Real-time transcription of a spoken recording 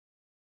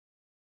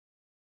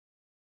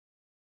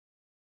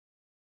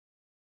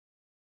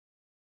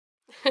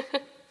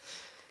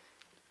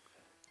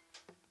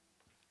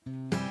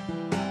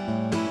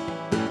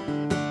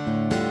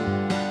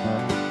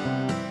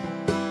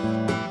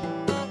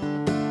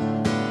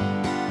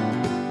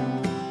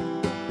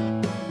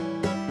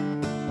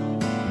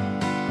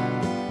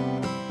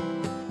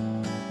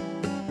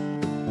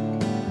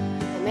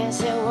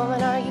Say,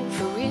 woman, are you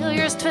for real?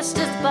 Yours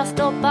twisted, bust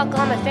old buckle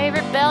on my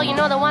favorite bell. You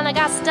know, the one that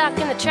got stuck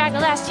in the track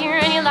last year,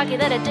 and you're lucky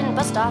that it didn't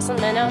bust off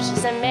something else. She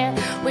said, man,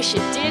 wish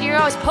it did. You're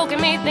always poking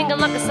me, thinking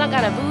like some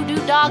kind of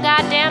voodoo doll.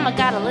 Goddamn, I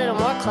got a little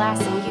more class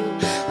than you.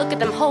 Look at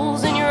them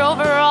holes in your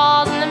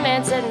overalls. And the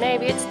man said,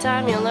 maybe it's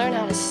time you learn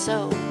how to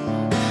sew.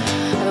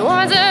 And the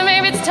woman said,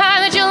 maybe it's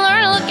time that you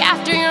learn to look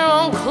after your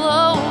own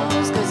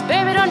clothes. Cause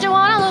baby, don't you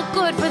wanna look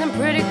good for them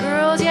pretty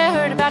girls? Yeah, I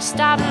heard about you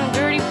stopping in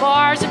dirty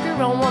bars. If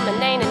your own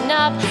woman ain't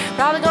enough,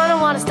 probably gonna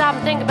wanna stop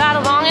and think about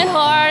it long and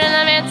hard. And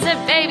the man said,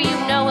 baby, you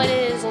know it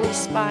is, and he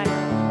smiled.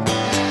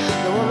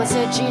 The woman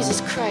said, Jesus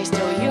Christ,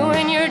 oh, you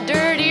and your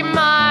dirty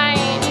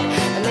mind.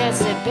 The man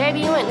said, baby,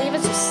 you ain't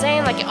leaving so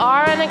sane like you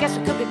are, and I guess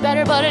we could be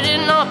better, but it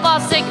didn't all fall.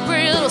 Take your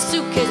pretty little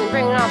suitcase and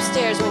bring it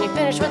upstairs. When you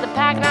finish with the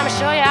pack, and I'ma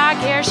show you how I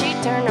care. She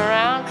turned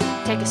around,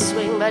 take a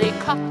swing, but he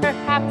caught her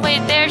halfway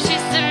there. She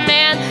said,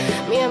 man,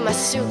 me and my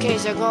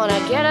suitcase are gonna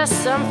get us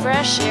some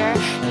fresh air.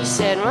 He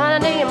said, run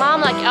into your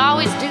mom like you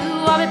always do.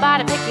 I'll be by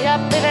to pick you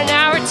up in an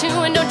hour or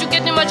two. And don't you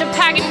get too much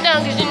unpacking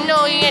done, cause you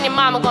know you and your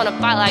mom are gonna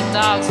fight like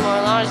dogs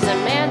more long. She said,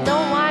 man,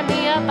 don't wind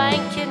me up, I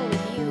ain't kidding with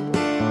you.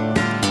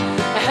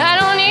 I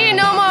don't need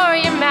no more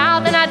of your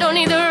mouth, and I don't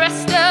need the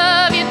rest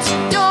of you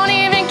too. Don't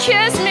even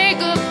kiss me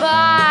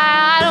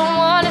goodbye. I don't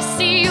wanna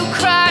see you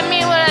cry.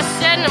 Me when I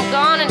said and I'm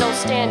gone, and don't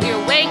stand here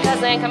waiting,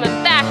 cause I ain't coming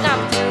back.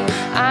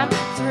 I'm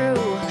through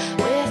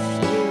with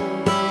you.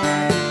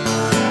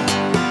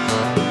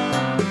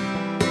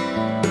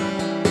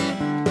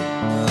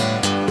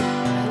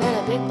 And then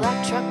a big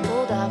black truck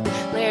pulled up,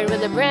 layered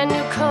with a brand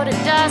new coat of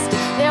dust.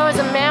 There was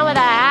a man with a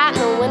hat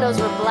and the windows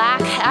were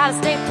black,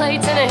 out-of-state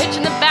plates and a hitch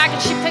in the back.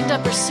 And she picked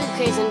up her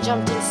suitcase and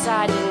jumped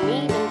inside,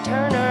 didn't even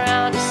turn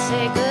around to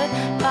say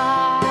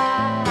goodbye.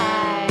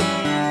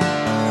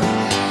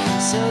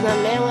 So the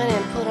man went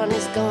and put on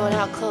his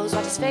going-out clothes,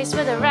 wiped his face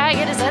with a rag,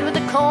 hit his head with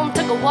a comb,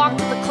 took a walk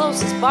to the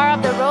closest bar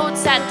up the road,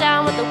 sat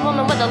down with the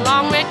woman with the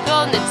long red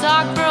coat, and they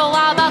talked for a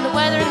while about the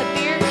weather and the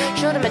beer.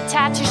 Showed him a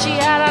tattoo she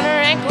had on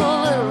her ankle,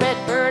 a little red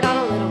bird on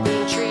a little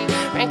green tree.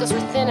 Her ankles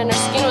were thin and her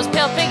skin was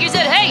pale pink. He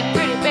said, hey,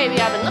 pretty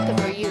baby, I've been looking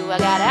for you. I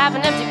got half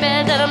an empty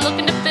bed that I'm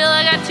looking to fill.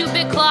 I got 2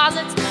 big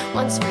closets,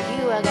 one's for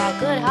you. I got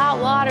good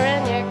hot water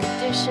and air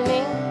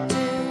conditioning too.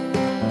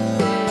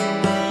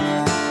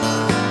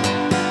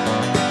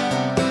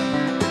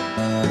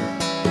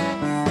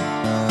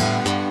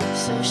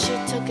 So she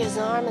took his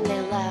arm and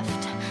they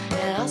left,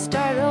 and I'll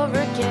start over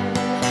again.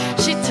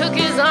 She took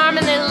his arm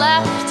and they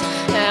left,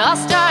 and I'll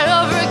start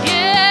over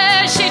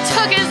again. She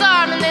took his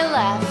arm and they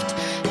left,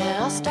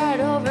 and I'll start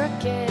over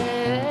again.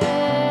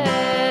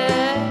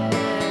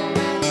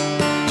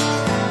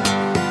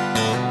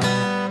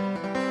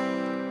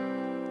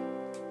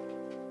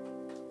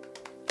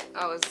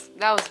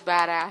 That was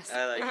badass.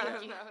 I like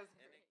that.